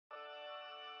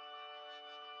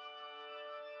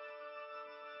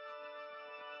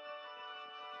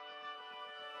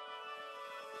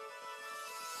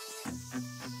Now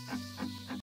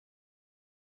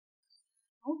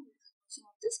we are using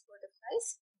of this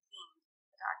butterfly's wing.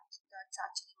 That's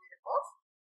actually made up of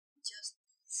just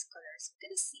these colors. Look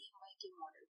at the same Viking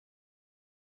model.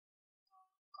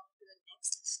 Come to the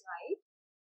next slide.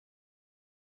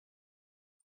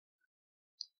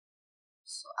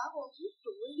 So I've already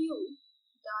told you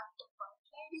that the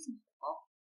butterfly is made up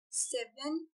of 7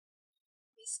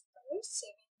 basic colors,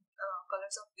 7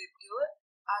 colors of vibrio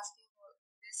as we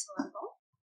always heard about.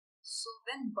 So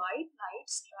when white light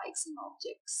strikes an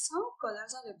object, some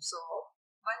colors are absorbed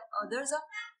while others are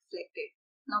reflected.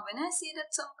 Now when I say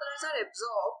that some colors are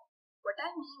absorbed, what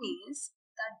I mean is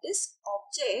that this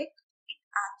object, it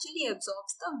actually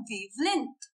absorbs the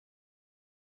wavelength,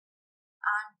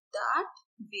 and that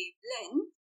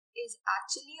wavelength is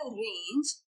actually a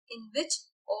range in which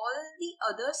all the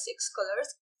other 6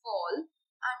 colors fall,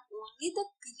 and only the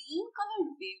green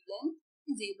colored wavelength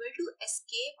is able to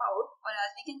escape out, or as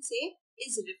we can say,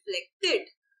 is reflected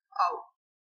out.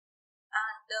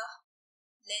 And the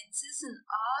lenses in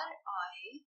our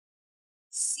eye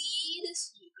see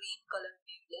this green colored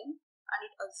wavelength, and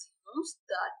it assumes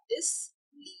that this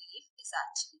leaf is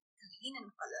actually green in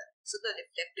color. So the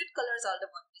reflected colors are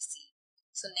the one we see.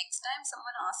 So next time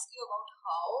someone asks you about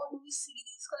how do we see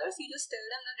these colors, you just tell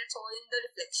them that it's all in the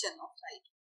reflection of light.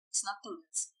 It's nothing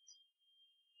else.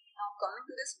 Now coming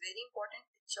to this very important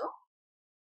picture,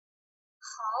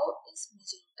 how is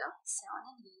magenta, cyan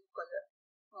and yellow color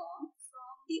formed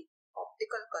from the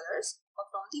optical colors or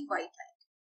from the white light?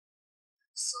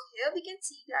 So here we can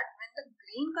see that when the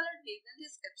green colored wavelength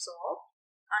is absorbed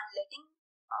and letting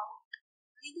out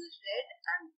the red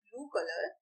and blue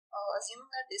color, assuming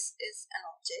that this is an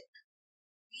object,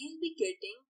 we will be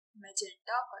getting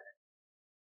magenta color.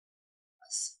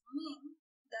 Assuming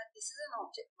that this is an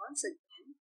object once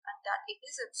again and that it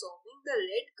is absorbing the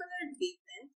red colored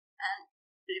wavelength and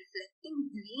reflecting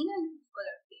green and blue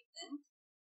colored wavelength,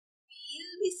 we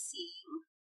will be seeing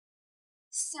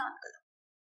cyan color.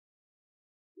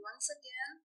 Once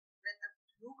again, when the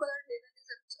blue colored wavelength is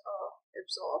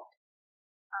absorbed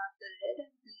and the red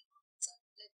and green ones are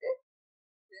reflected,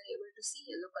 we are able to see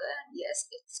yellow color. And yes,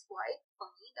 it's quite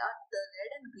funny that the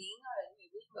red and green are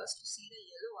enabling us to see the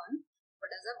yellow one,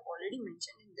 but as I've already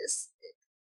mentioned in this,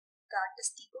 that the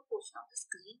steeper portion of this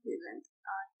green wavelength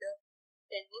and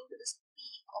tending to this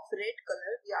peak of red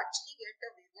color, we actually get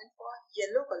the wavelength for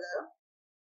yellow color.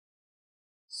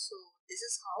 So this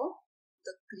is how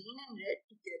the green and red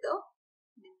together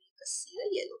they make us see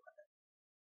the yellow color.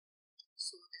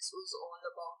 So this was all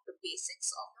about the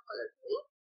basics of the color wheel.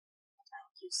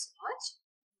 Thank you so much.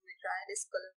 You may try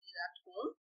this color wheel at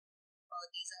home.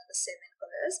 These are the 7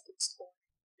 colors. It's called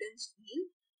Newton's wheel,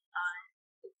 and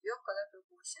if your color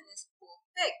proportion is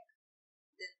perfect,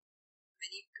 then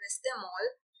when you twist them all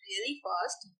really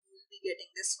fast, you will be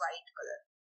getting this white color.